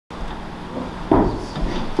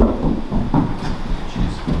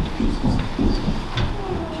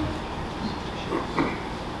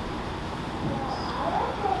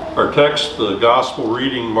Our text, the gospel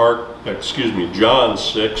reading, John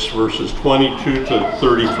 6, verses 22 to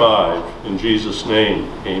 35. In Jesus' name,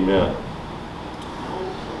 amen.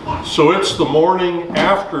 So it's the morning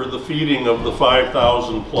after the feeding of the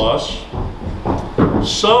 5,000 plus.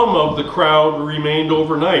 Some of the crowd remained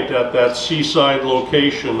overnight at that seaside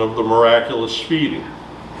location of the miraculous feeding.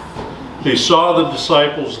 They saw the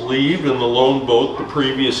disciples leave in the lone boat the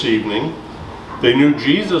previous evening. They knew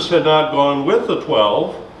Jesus had not gone with the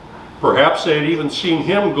 12. Perhaps they had even seen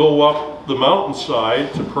him go up the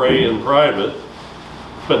mountainside to pray in private.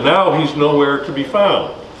 But now he's nowhere to be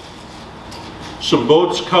found. Some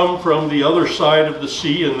boats come from the other side of the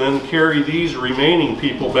sea and then carry these remaining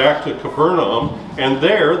people back to Capernaum, and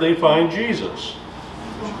there they find Jesus.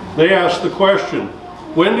 They ask the question,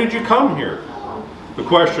 "When did you come here?" The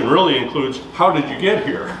question really includes, "How did you get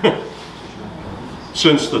here?"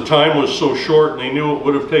 Since the time was so short and they knew it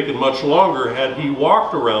would have taken much longer had he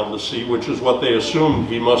walked around the sea, which is what they assumed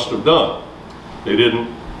he must have done. They didn't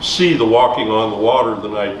see the walking on the water the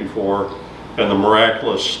night before and the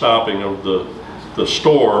miraculous stopping of the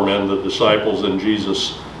storm and the disciples and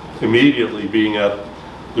Jesus immediately being at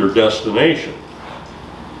their destination.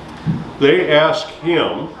 They ask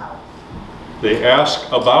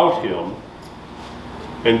about him,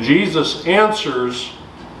 and Jesus answers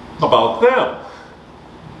about them.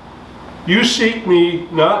 "You seek me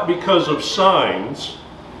not because of signs,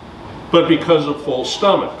 but because of full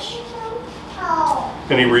stomachs."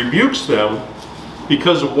 And he rebukes them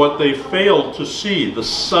because of what they failed to see, the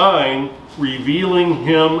sign revealing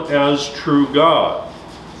him as true God.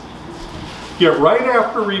 Yet right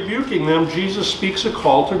after rebuking them, Jesus speaks a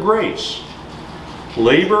call to grace.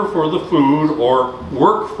 "Labor for the food," or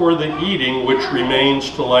 "work for the eating which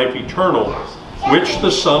remains to life eternal, which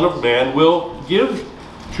the Son of Man will give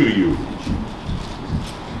to you."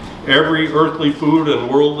 Every earthly food and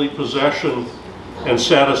worldly possession and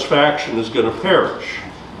satisfaction is going to perish.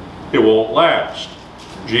 It won't last.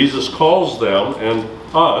 Jesus calls them and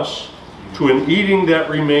us to an eating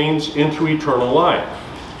that remains into eternal life.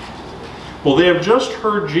 Well, they have just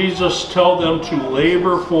heard Jesus tell them to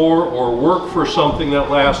labor for or work for something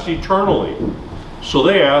that lasts eternally. So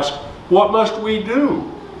they ask, what must we do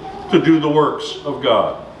to do the works of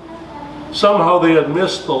God? Somehow they had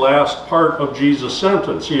missed the last part of Jesus'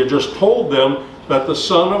 sentence. He had just told them that the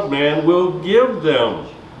Son of Man will give them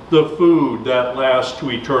the food that lasts to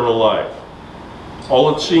eternal life. All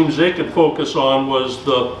it seems they could focus on was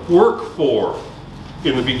the "work for"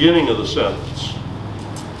 in the beginning of the sentence.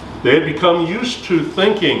 They had become used to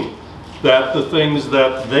thinking that the things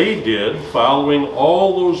that they did, following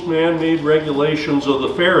all those man-made regulations of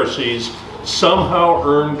the Pharisees, somehow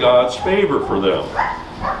earned God's favor for them.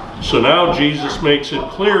 So now Jesus makes it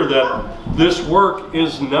clear that this work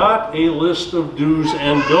is not a list of do's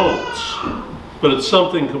and don'ts, but it's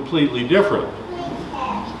something completely different.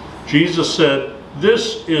 Jesus said,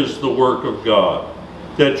 "This is the work of God,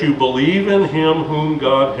 that you believe in him whom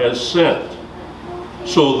God has sent."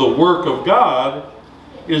 So the work of God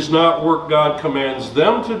is not work God commands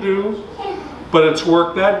them to do, but it's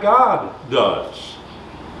work that God does.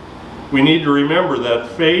 We need to remember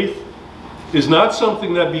that faith is not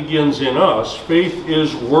something that begins in us. Faith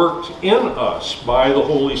is worked in us by the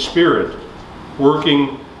Holy Spirit,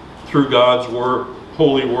 working through God's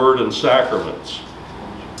holy word and sacraments.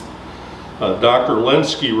 Dr.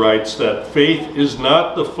 Lenski writes that faith is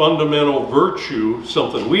not the fundamental virtue,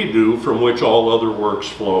 something we do, from which all other works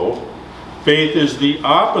flow. Faith is the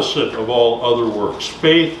opposite of all other works.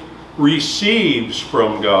 Faith receives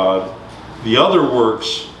from God. The other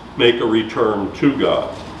works make a return to God.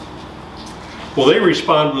 Well, they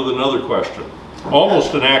respond with another question,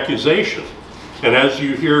 almost an accusation. And as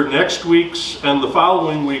you hear next week's and the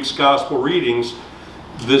following week's gospel readings,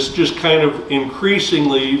 this just kind of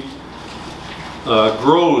increasingly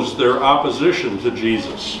grows their opposition to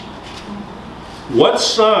Jesus. "What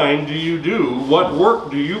sign do you do? What work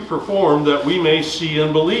do you perform that we may see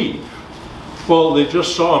and believe?" Well, they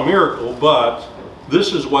just saw a miracle, but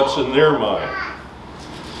this is what's in their mind.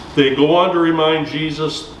 They go on to remind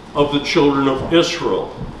Jesus of the children of Israel,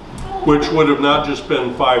 which would have not just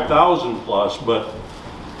been 5,000 plus, but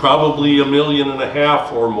probably 1.5 million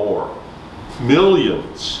or more.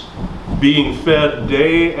 Millions being fed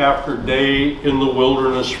day after day in the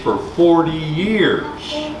wilderness for 40 years.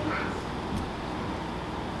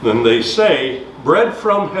 Then they say, "Bread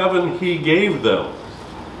from heaven he gave them."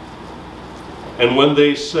 And when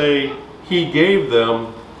they say he gave them,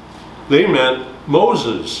 they meant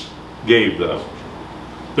Moses gave them.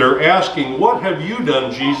 They're asking, "What have you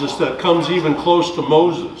done, Jesus, that comes even close to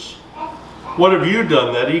Moses?" What have you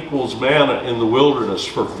done that equals manna in the wilderness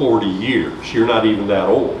for 40 years? You're not even that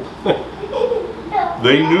old.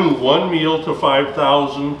 They knew one meal to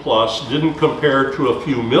 5,000 plus didn't compare to a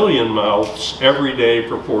few million mouths every day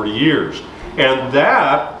for 40 years. And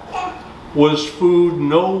that was food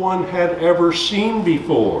no one had ever seen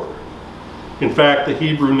before. In fact, the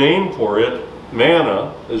Hebrew name for it,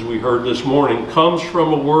 manna, as we heard this morning, comes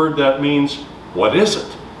from a word that means, what is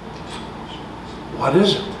it? What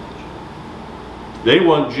is it? They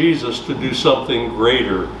want Jesus to do something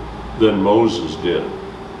greater than Moses did.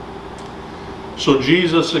 So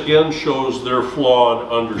Jesus again shows their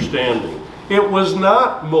flawed understanding. It was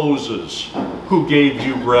not Moses who gave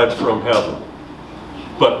you bread from heaven,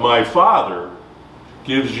 but my Father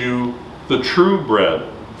gives you the true bread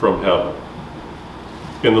from heaven.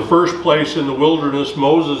 In the first place, in the wilderness,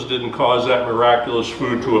 Moses didn't cause that miraculous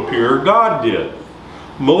food to appear. God did.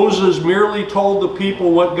 Moses merely told the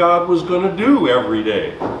people what God was going to do every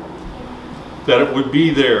day, that it would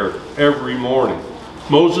be there every morning.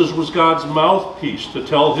 Moses was God's mouthpiece to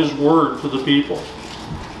tell his word to the people.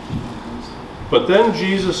 But then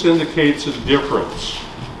Jesus indicates a difference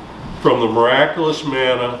from the miraculous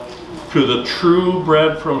manna to the true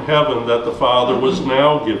bread from heaven that the Father was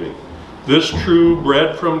now giving. This true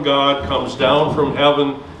bread from God comes down from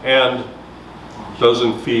heaven and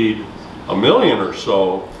doesn't feed a million or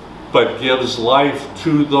so, but gives life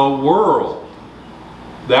to the world.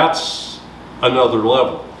 That's another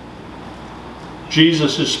level.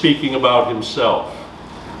 Jesus is speaking about himself,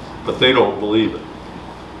 but they don't believe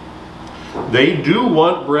it. They do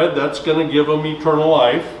want bread that's going to give them eternal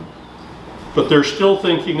life, but they're still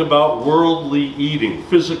thinking about worldly eating,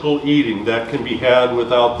 physical eating that can be had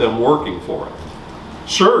without them working for it.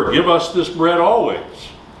 Sir, give us this bread always.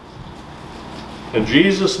 And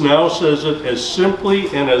Jesus now says it as simply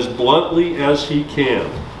and as bluntly as he can.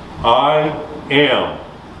 I am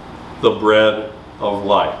the bread of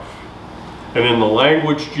life. And in the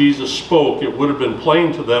language Jesus spoke, it would have been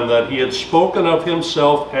plain to them that he had spoken of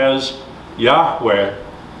himself as Yahweh,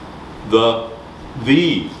 the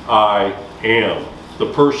I am,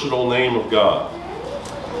 the personal name of God.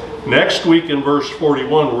 Next week in verse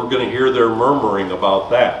 41, we're going to hear their murmuring about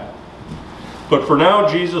that. But for now,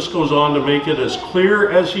 Jesus goes on to make it as clear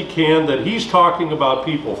as he can that he's talking about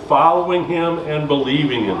people following him and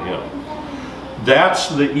believing in him. That's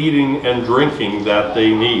the eating and drinking that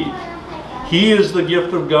they need. He is the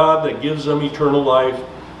gift of God that gives them eternal life.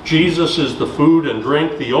 Jesus is the food and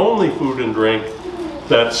drink, the only food and drink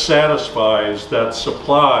that satisfies, that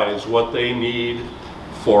supplies what they need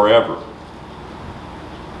forever.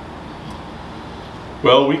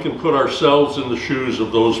 Well, we can put ourselves in the shoes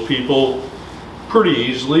of those people pretty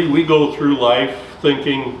easily. We go through life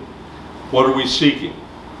thinking, what are we seeking?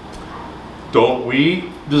 Don't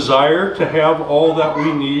we desire to have all that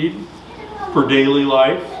we need for daily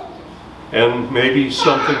life and maybe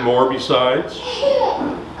something more besides?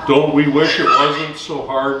 Don't we wish it wasn't so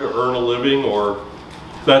hard to earn a living, or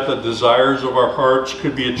that the desires of our hearts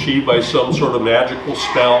could be achieved by some sort of magical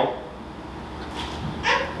spell?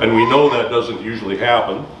 And we know that doesn't usually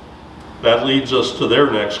happen. That leads us to their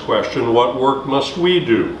next question: what work must we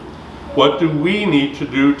do? What do we need to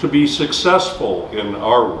do to be successful in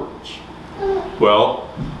our words? Well,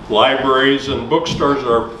 libraries and bookstores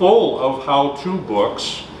are full of how-to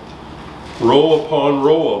books, row upon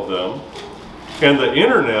row of them, and the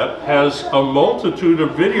internet has a multitude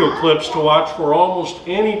of video clips to watch for almost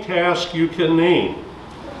any task you can name.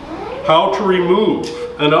 How to remove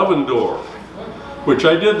an oven door, which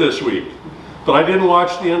I did this week, but I didn't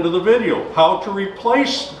watch the end of the video. How to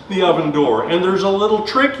replace the oven door, and there's a little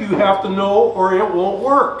trick you have to know or it won't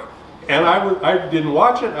work. And I didn't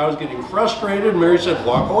watch it. I was getting frustrated. Mary said,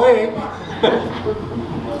 walk away.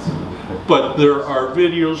 But there are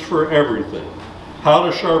videos for everything. How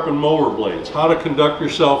to sharpen mower blades, how to conduct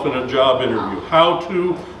yourself in a job interview, how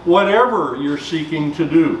to whatever you're seeking to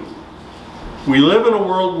do. We live in a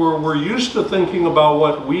world where we're used to thinking about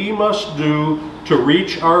what we must do to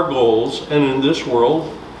reach our goals, and in this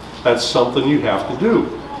world, that's something you have to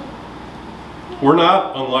do. We're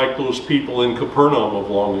not unlike those people in Capernaum of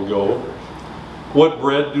long ago. What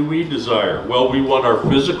bread do we desire? Well, we want our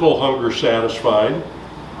physical hunger satisfied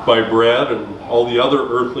by bread and all the other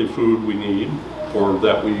earthly food we need, or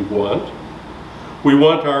that we want. We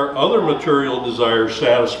want our other material desires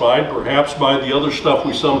satisfied, perhaps by the other stuff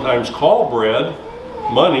we sometimes call bread,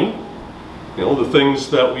 money, the things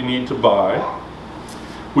that we need to buy.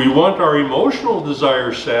 We want our emotional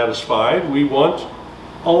desires satisfied. We want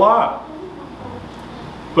a lot.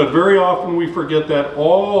 But very often we forget that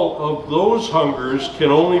all of those hungers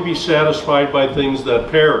can only be satisfied by things that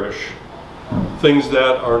perish, things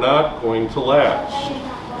that are not going to last.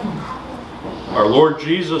 Our Lord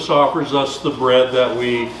Jesus offers us the bread that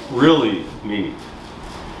we really need.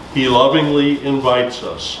 He lovingly invites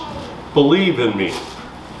us. Believe in me.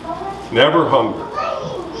 Never hunger.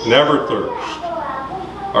 Never thirst.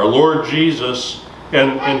 Our Lord Jesus,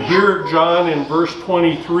 and here John in verse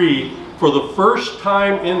 23, for the first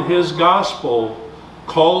time in his gospel,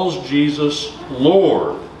 calls Jesus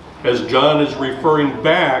Lord, as John is referring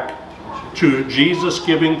back to Jesus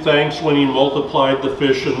giving thanks when he multiplied the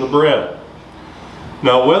fish and the bread.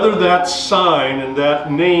 Now, whether that sign and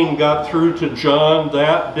that name got through to John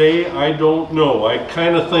that day, I don't know. I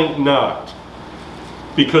kind of think not.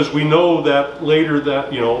 Because we know that later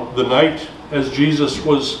that, the night as Jesus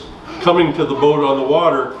was coming to the boat on the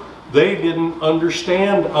water, they didn't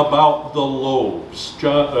understand about the loaves.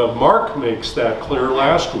 Mark makes that clear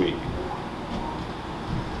last week.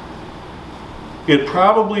 It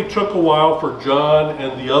probably took a while for John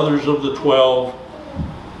and the others of the 12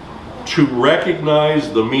 to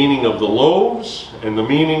recognize the meaning of the loaves and the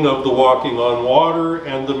meaning of the walking on water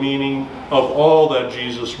and the meaning of all that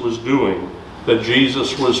Jesus was doing, that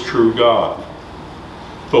Jesus was true God.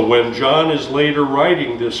 But when John is later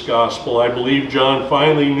writing this gospel, I believe John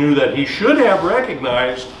finally knew that he should have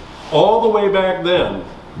recognized all the way back then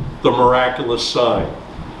the miraculous sign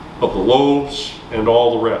of the loaves and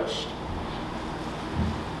all the rest.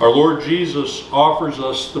 Our Lord Jesus offers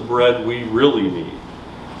us the bread we really need.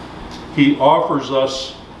 He offers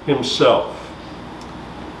us himself.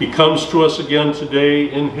 He comes to us again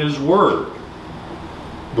today in his word,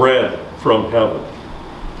 bread from heaven.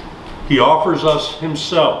 He offers us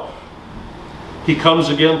himself. He comes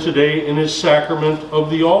again today in his sacrament of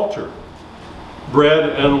the altar, bread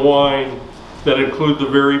and wine that include the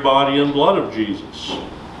very body and blood of Jesus,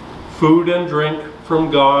 food and drink from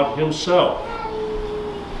God himself.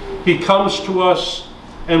 He comes to us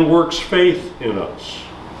and works faith in us.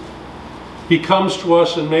 He comes to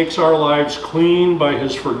us and makes our lives clean by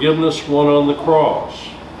his forgiveness won on the cross.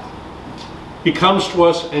 He comes to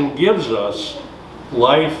us and gives us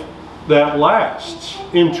life that lasts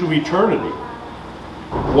into eternity.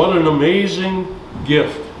 What an amazing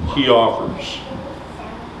gift he offers.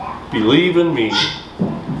 Believe in me,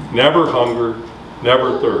 never hunger,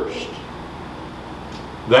 never thirst.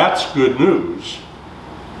 That's good news.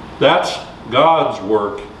 That's God's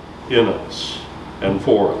work in us and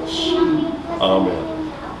for us.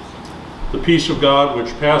 Amen. The peace of God,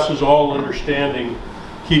 which passes all understanding,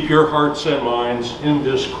 keep your hearts and minds in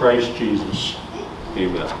this Christ Jesus.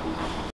 Amen.